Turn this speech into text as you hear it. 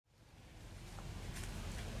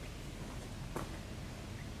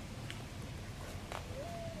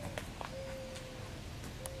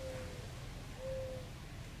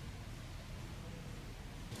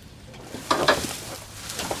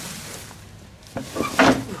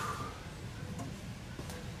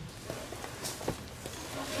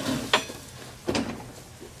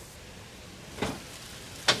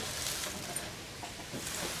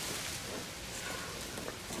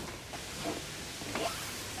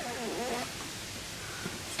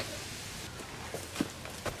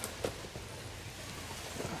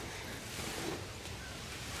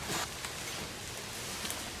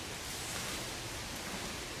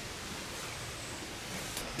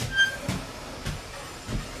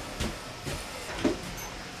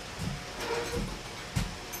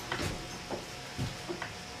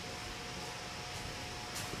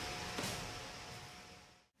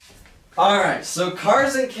Alright, so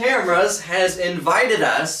Cars and Cameras has invited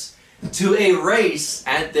us to a race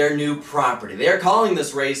at their new property. They are calling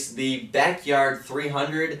this race the Backyard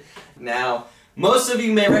 300. Now, most of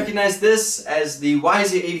you may recognize this as the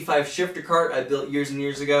YZ85 shifter cart I built years and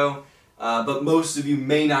years ago, but most of you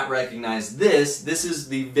may not recognize this. This is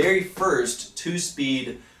the very first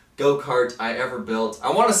two-speed go-kart I ever built.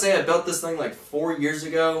 I want to say I built this thing like 4 years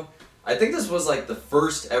ago. I think this was like the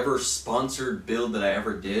first ever sponsored build that I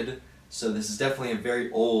ever did. So this is definitely a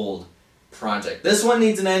very old project. This one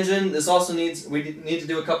needs an engine. This also needs, we need to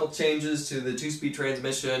do a couple changes to the two-speed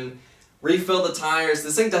transmission, refill the tires.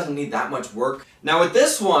 This thing doesn't need that much work. Now with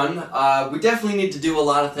this one, we definitely need to do a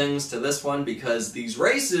lot of things to this one because these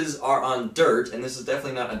races are on dirt, and this is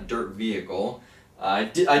definitely not a dirt vehicle. I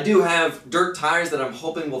do have dirt tires that I'm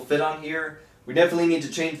hoping will fit on here. We definitely need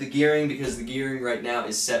to change the gearing because the gearing right now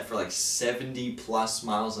is set for like 70 plus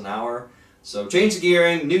miles an hour. So change the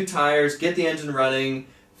gearing, new tires, get the engine running,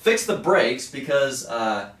 fix the brakes because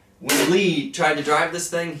when Lee tried to drive this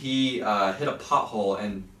thing, he hit a pothole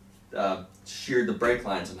and sheared the brake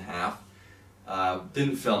lines in half.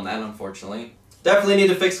 Didn't film that, unfortunately. Definitely need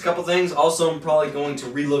to fix a couple things. Also, I'm probably going to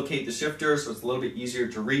relocate the shifter so it's a little bit easier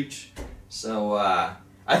to reach. So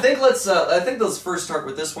I think let's first start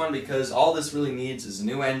with this one because all this really needs is a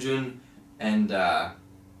new engine, and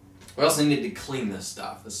we also need to clean this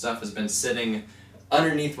stuff. This stuff has been sitting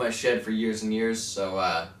underneath my shed for years and years,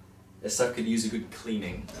 so this stuff could use a good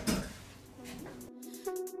cleaning.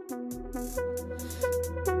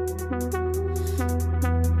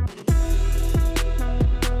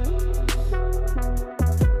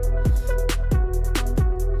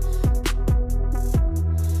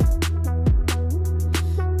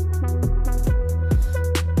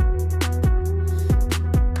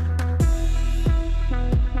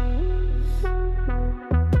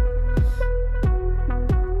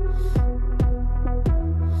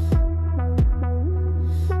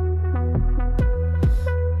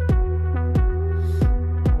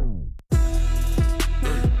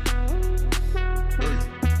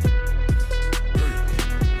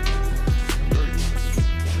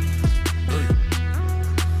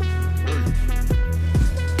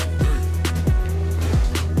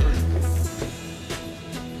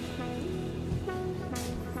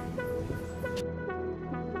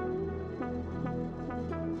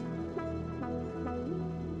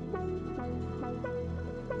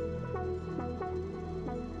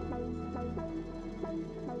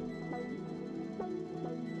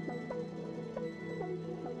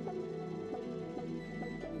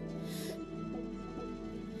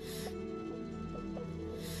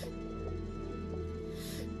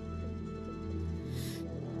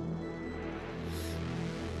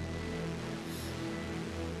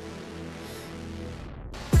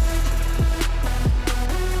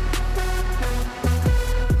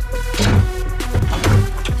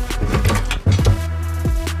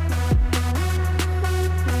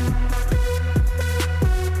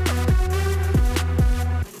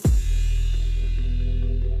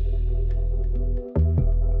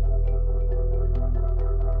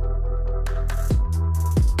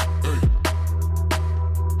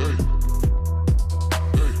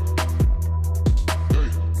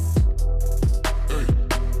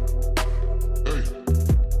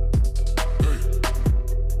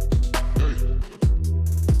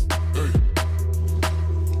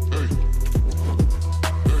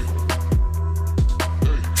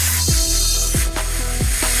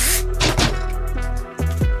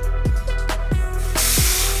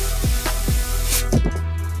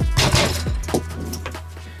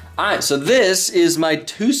 Alright, so this is my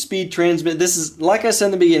two-speed transmission. This is, like I said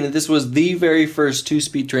in the beginning, this was the very first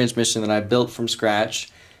two-speed transmission that I built from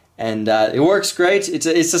scratch. And it works great. It's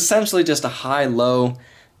essentially just a high-low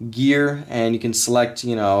gear, and you can select,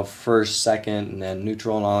 you know, first, second, and then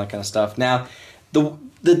neutral and all that kind of stuff. Now,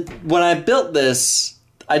 when I built this,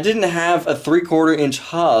 I didn't have a 3/4 inch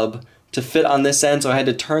hub to fit on this end, so I had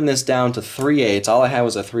to turn this down to 3/8. All I had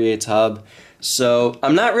was a 3/8 hub. So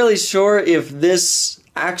I'm not really sure if this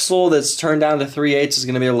axle that's turned down to 3/8 is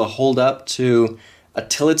going to be able to hold up to a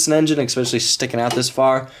Tillotson engine, especially sticking out this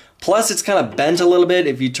far. Plus, it's kind of bent a little bit.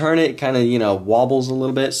 If you turn it, it kind of, you know, wobbles a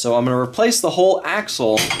little bit. So I'm going to replace the whole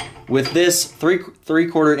axle with this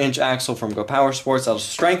 3/4 inch axle from Go Power Sports. I'll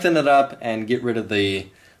strengthen it up and get rid of the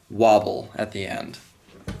wobble at the end.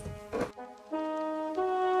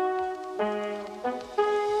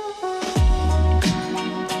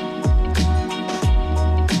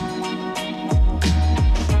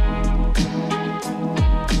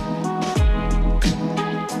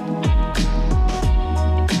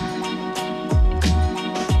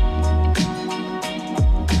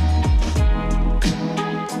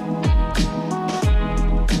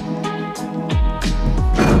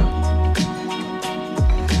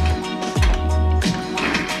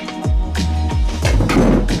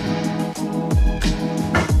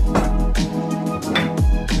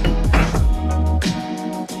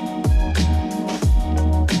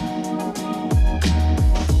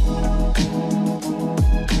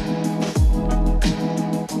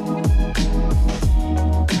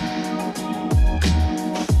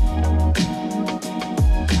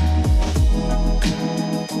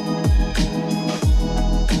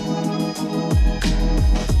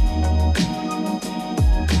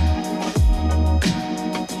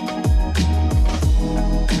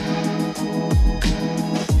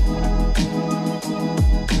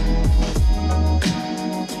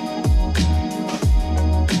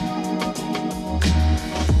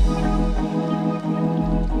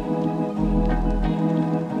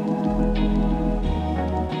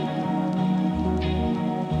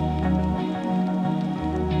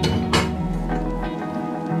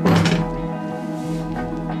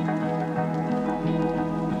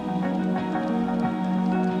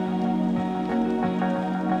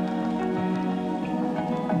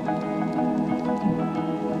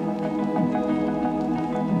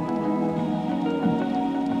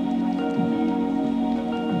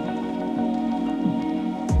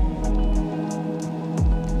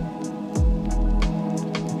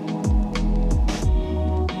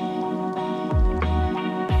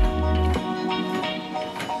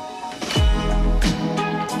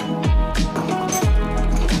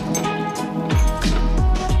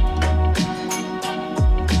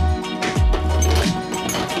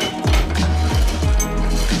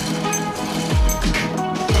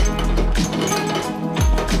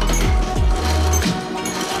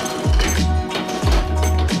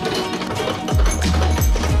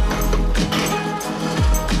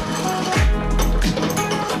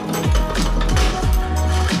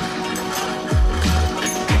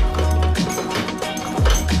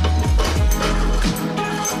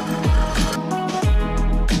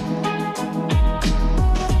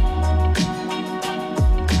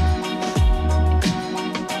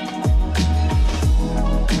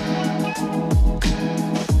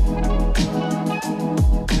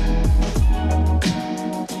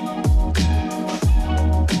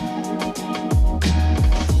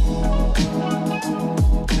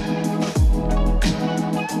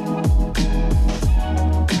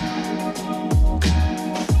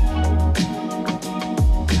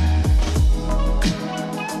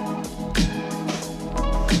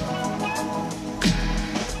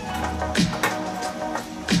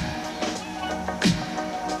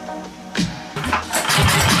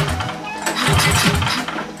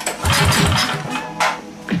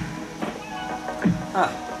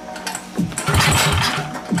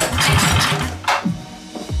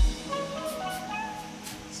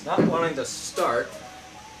 It's not wanting to start.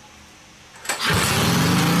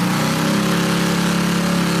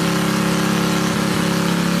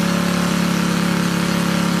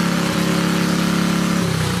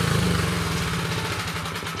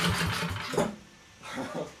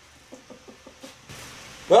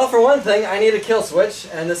 Well, for one thing, I need a kill switch,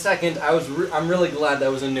 and the second, I'm really glad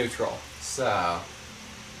that was in neutral. So,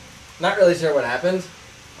 not really sure what happened.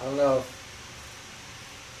 I don't know.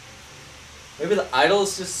 Maybe the idle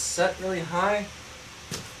is just set really high.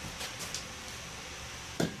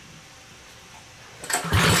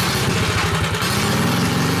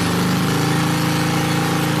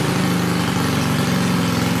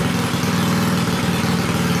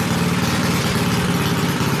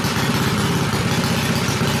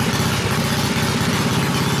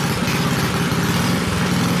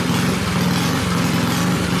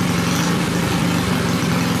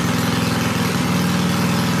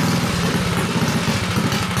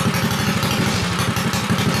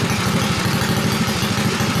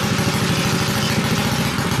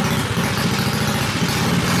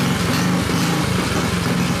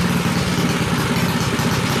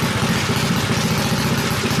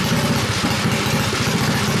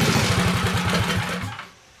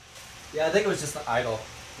 Yeah, I think it was just the idle.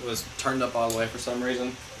 It was turned up all the way for some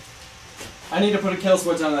reason. I need to put a kill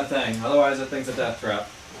switch on that thing, otherwise that thing's a death trap.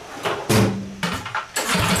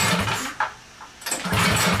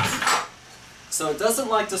 So it doesn't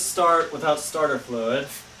like to start without starter fluid.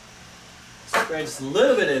 Spray just a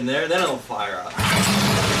little bit in there, then it'll fire up.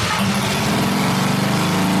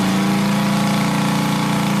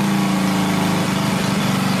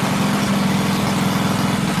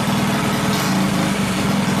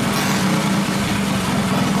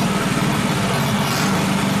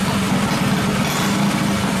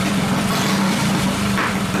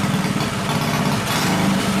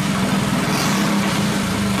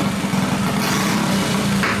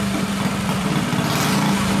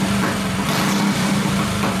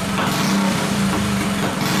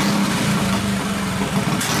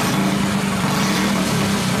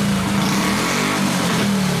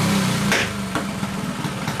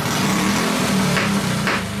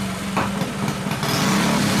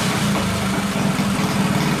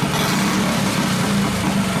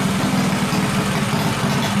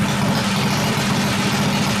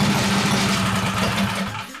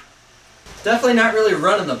 Definitely not really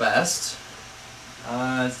running the best.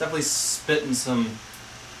 It's definitely spitting some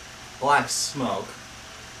black smoke.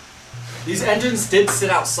 These engines did sit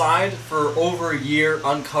outside for over a year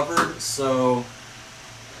uncovered, so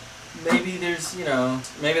maybe there's, you know,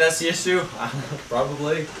 maybe that's the issue.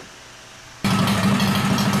 Probably.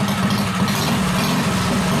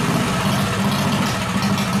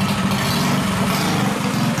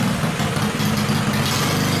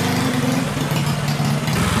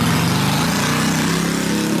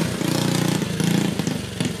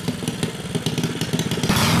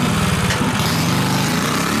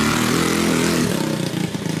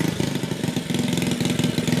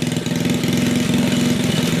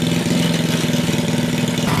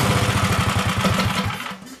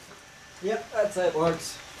 Yep, that's it,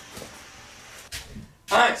 works.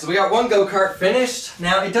 Alright, so we got one go-kart finished.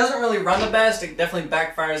 Now, it doesn't really run the best. It definitely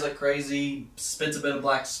backfires like crazy, spits a bit of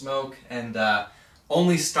black smoke, and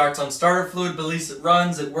only starts on starter fluid, but at least it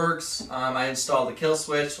runs, it works. I installed the kill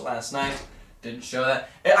switch last night. Didn't show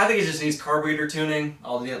that. I think it just needs carburetor tuning.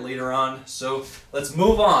 I'll do it later on. So let's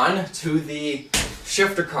move on to the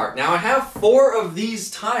shifter kart. Now I have 4 of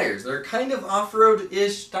these tires. They're kind of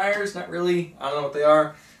off-road-ish tires. Not really. I don't know what they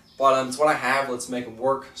are. But it's what I have. Let's make them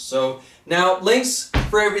work. So now links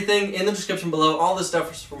for everything in the description below. All this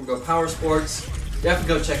stuff is from Go Power Sports. Definitely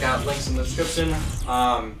go check out links in the description.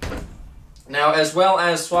 Now, as well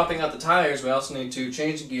as swapping out the tires, we also need to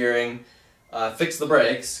change the gearing, fix the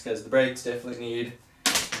brakes, because the brakes definitely need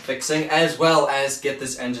fixing, as well as get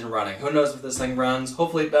this engine running. Who knows if this thing runs?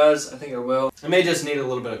 Hopefully it does. I think it will. It may just need a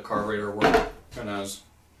little bit of carburetor work. Who knows?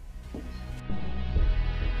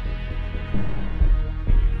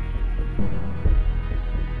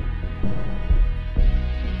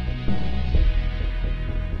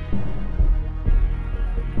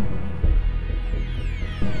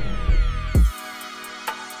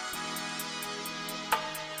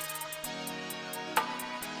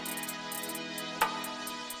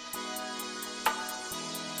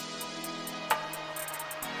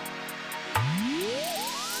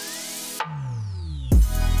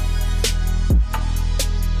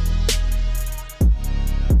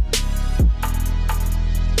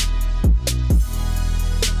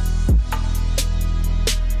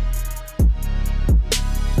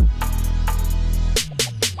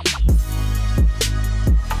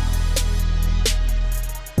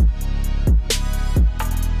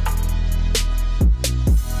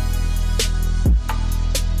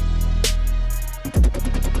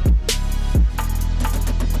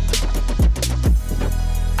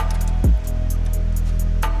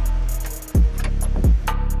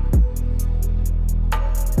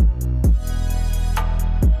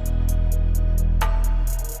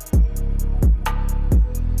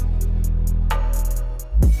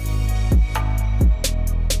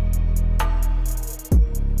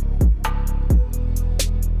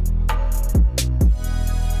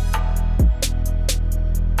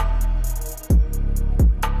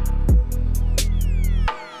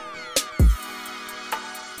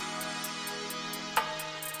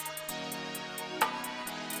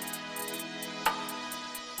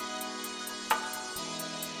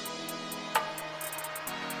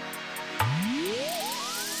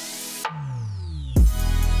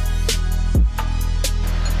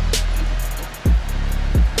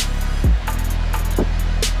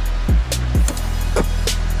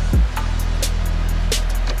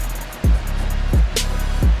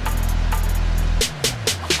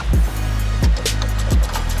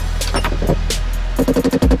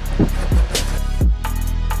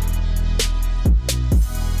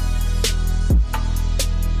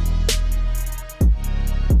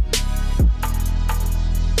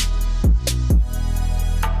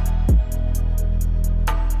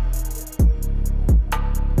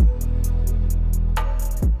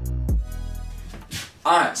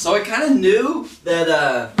 Alright, so I kind of knew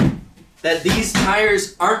that that these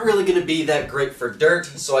tires aren't really going to be that great for dirt,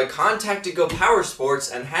 so I contacted Go Power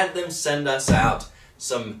Sports and had them send us out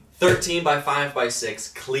some 13 by 5 by 6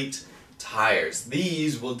 cleat tires.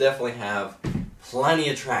 These will definitely have plenty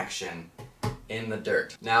of traction in the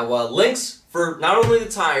dirt. Now, links for not only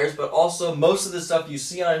the tires, but also most of the stuff you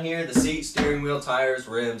see on here, the seat, steering wheel, tires,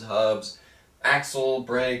 rims, hubs, axle,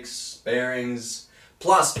 brakes, bearings,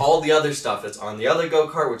 plus all the other stuff that's on the other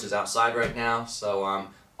go-kart, which is outside right now. So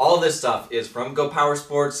all this stuff is from Go Power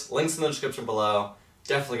Sports. Links in the description below.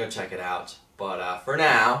 Definitely go check it out. But for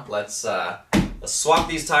now, let's swap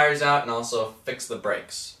these tires out and also fix the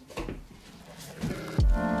brakes.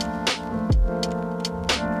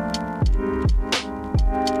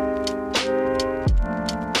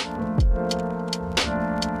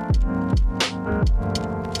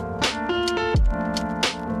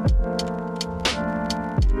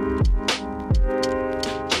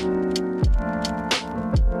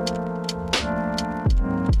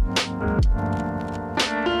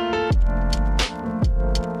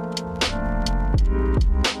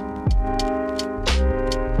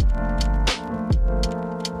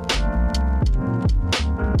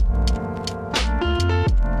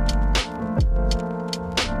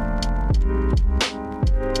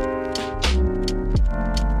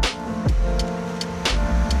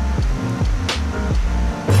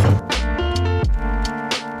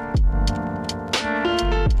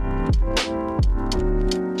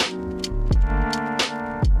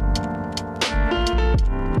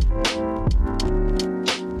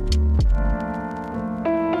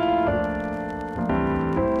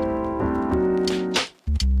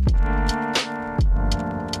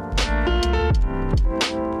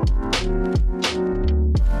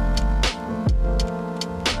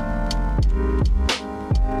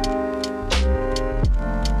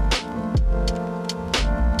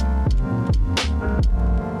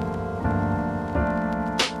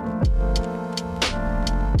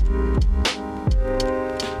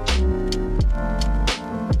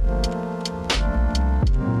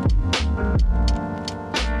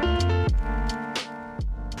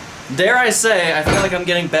 Dare I say, I feel like I'm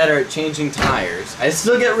getting better at changing tires. I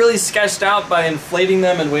still get really sketched out by inflating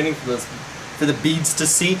them and waiting for the beads to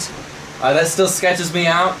seat. That still sketches me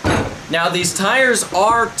out. Now these tires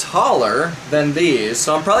are taller than these,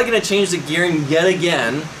 so I'm probably going to change the gearing yet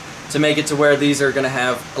again to make it to where these are going to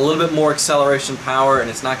have a little bit more acceleration power, and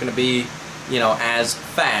it's not going to be, you know, as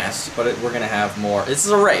fast, but we're going to have more. This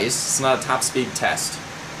is a race, it's not a top speed test.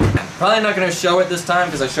 I'm probably not going to show it this time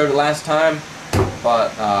because I showed it last time, but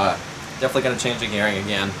definitely going to change the gearing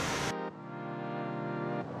again.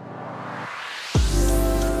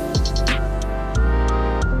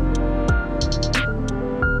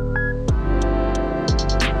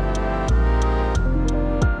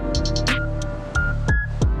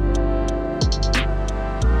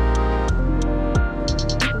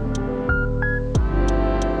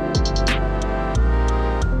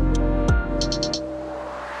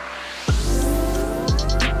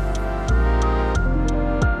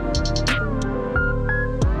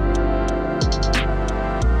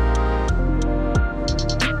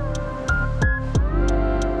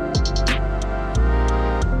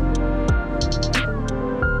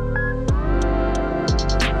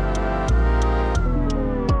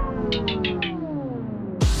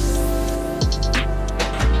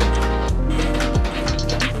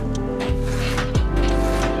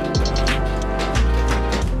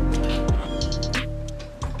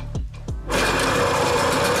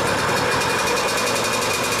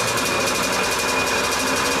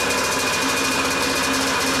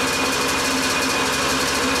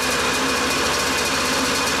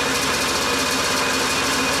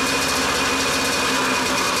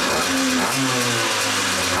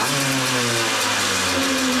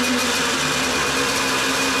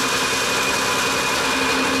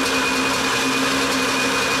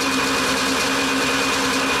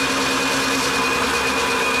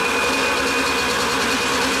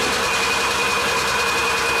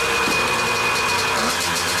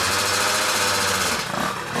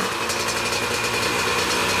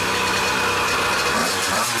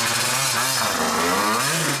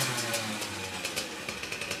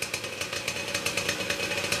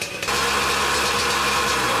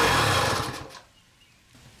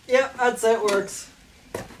 Yep, that's it, works.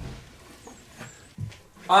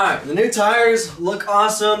 Alright, the new tires look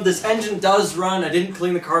awesome. This engine does run. I didn't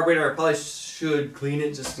clean the carburetor. I probably should clean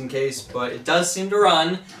it just in case, but it does seem to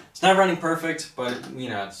run. It's not running perfect, but, you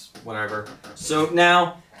know, it's whatever. So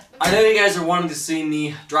now, I know you guys are wanting to see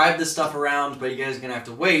me drive this stuff around, but you guys are going to have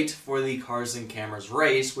to wait for the Cars and Cameras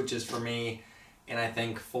race, which is for me in I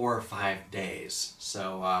think 4 or 5 days.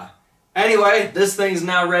 So anyway, this thing's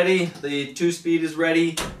now ready. The 2-speed is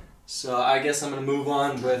ready. So I guess I'm going to move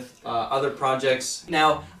on with other projects.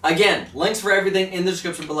 Now, again, links for everything in the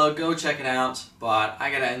description below. Go check it out. But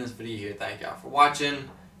I got to end this video here. Thank y'all for watching.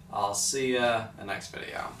 I'll see you in the next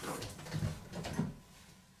video.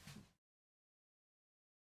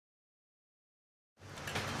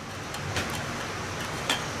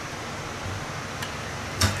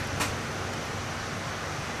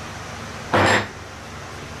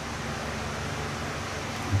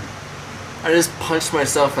 I just punched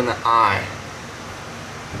myself in the eye.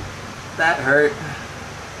 That hurt.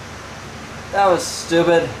 That was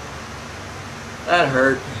stupid. That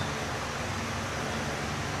hurt.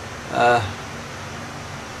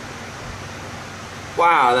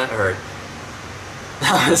 Wow, that hurt.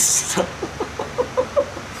 That was so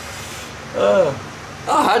oh,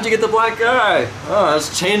 how'd you get the black eye? Oh, I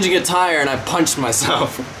was changing a tire and I punched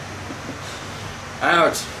myself.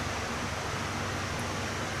 Ouch.